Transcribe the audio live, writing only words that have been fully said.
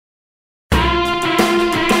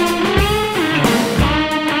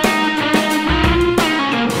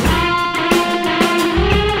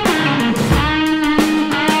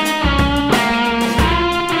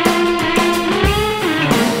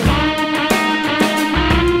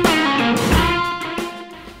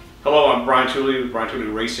Tooley with Tooley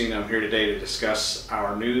Racing. I'm here today to discuss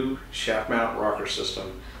our new shaft mount rocker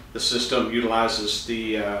system. The system utilizes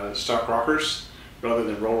the stock rockers rather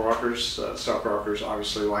than roll rockers. Stock rockers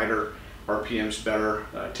obviously lighter, RPMs better,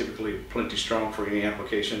 typically plenty strong for any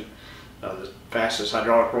application. The fastest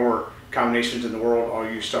hydraulic roller combinations in the world all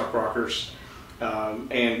use stock rockers.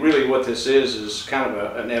 And really what this is kind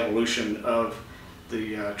of an evolution of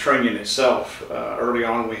the Trunnion itself. Early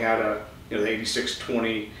on we had the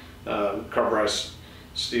 8620 carburized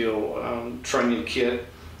steel Trunnion kit.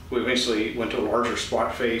 We eventually went to a larger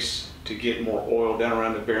spot face to get more oil down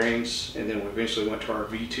around the bearings, and then we eventually went to our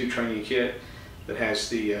V2 Trunnion kit that has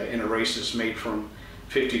the inner races made from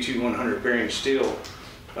 52-100 bearing steel.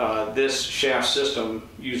 This shaft system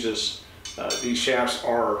uses, these shafts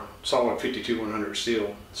are solid 52-100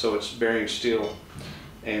 steel, so it's bearing steel.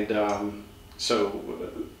 And so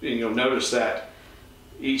you'll notice that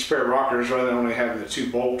each pair of rockers, rather than only having the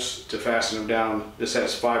 2 bolts to fasten them down, this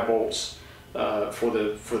has 5 bolts for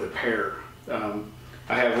the pair.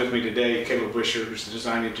 I have with me today Caleb Wisher, who's the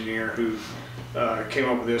design engineer who came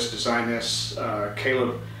up with this, designed this.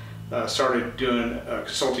 Caleb started doing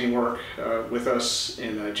consulting work with us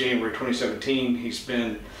in January 2017. He's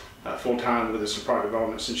been full-time with us in product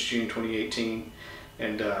development since June 2018,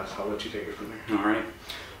 and I'll let you take it from there. All right.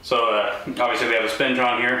 So obviously we have a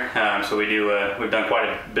spintron here, so we've done quite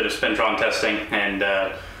a bit of spintron testing,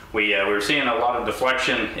 and we were seeing a lot of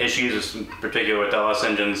deflection issues, in particular with LS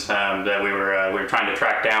engines, that we were trying to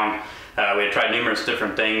track down. We had tried numerous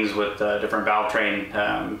different things with different valve train,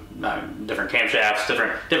 different camshafts,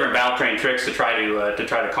 different valve train tricks to try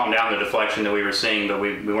to calm down the deflection that we were seeing, but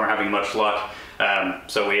we weren't having much luck.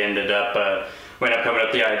 So we ended up coming up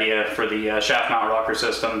with the idea for the shaft mount rocker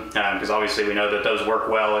system, because obviously we know that those work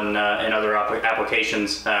well in other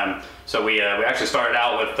applications. So we actually started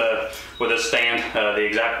out with this stand, the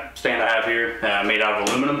exact stand I have here, made out of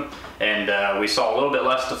aluminum, and we saw a little bit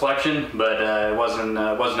less deflection, but it wasn't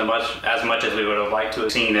as much as we would have liked to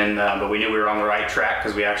have seen. And but we knew we were on the right track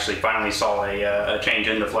because we actually finally saw a change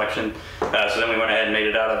in deflection. So then we went ahead and made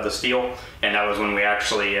it out of the steel, and that was when we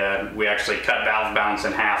actually cut valve bounce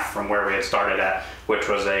in half from where we had started at, which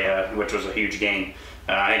was a huge gain.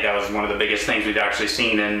 I think that was one of the biggest things we've actually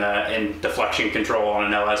seen in deflection control on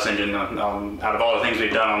an LS engine, out of all the things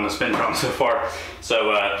we've done on the spintron so far.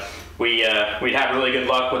 So we'd had really good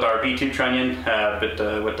luck with our V2 Trunnion,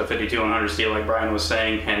 but with the 52-100 steel, like Brian was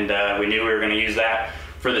saying, and we knew we were going to use that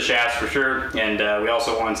for the shafts for sure. And we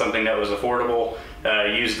also wanted something that was affordable,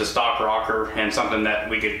 use the stock rocker, and something that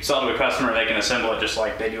we could sell to a customer. They can assemble it just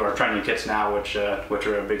like they do our Trunnion kits now, which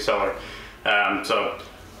are a big seller. So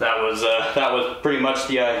that was pretty much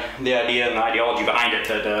the idea and the ideology behind it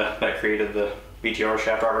that created the VTR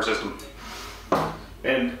shaft rocker system.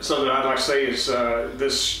 And so what I'd like to say is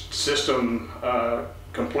this system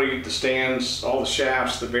complete the stands, all the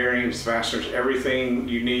shafts, the bearings, the fasteners, everything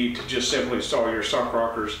you need to just simply install your stock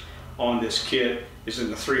rockers on this kit is in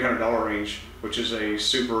the $300 range, which is a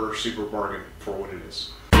super bargain for what it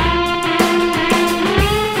is.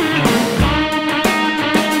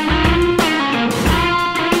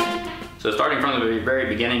 So starting from the very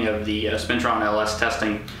beginning of the spintron LS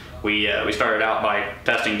testing, we started out by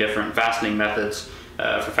testing different fastening methods.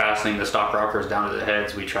 For fastening the stock rockers down to the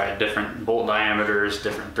heads, we tried different bolt diameters,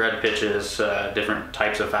 different thread pitches, different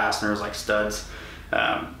types of fasteners like studs.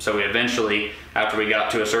 So we eventually, after we got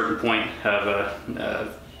to a certain point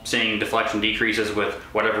of seeing deflection decreases with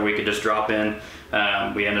whatever we could just drop in,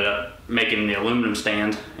 we ended up making the aluminum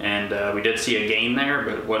stand, and we did see a gain there,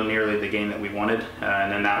 but it wasn't nearly the gain that we wanted.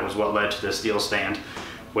 And then that was what led to the steel stand,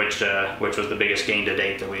 which was the biggest gain to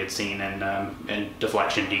date that we had seen in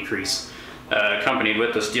deflection decrease. Accompanied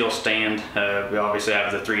with the steel stand, we obviously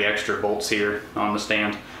have the 3 extra bolts here on the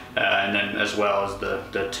stand, and then as well as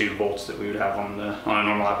the 2 bolts that we would have on a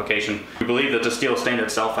normal application. We believe that the steel stand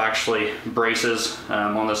itself actually braces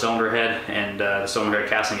on the cylinder head, and the cylinder head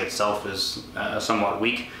casting itself is somewhat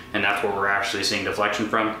weak, and that's where we're actually seeing deflection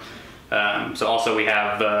from. So also we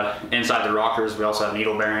have inside the rockers, we also have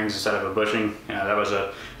needle bearings instead of a bushing. That was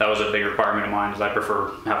a big requirement of mine, because I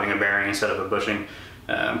prefer having a bearing instead of a bushing.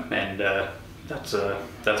 That's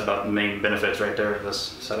about the main benefits right there of this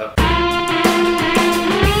setup.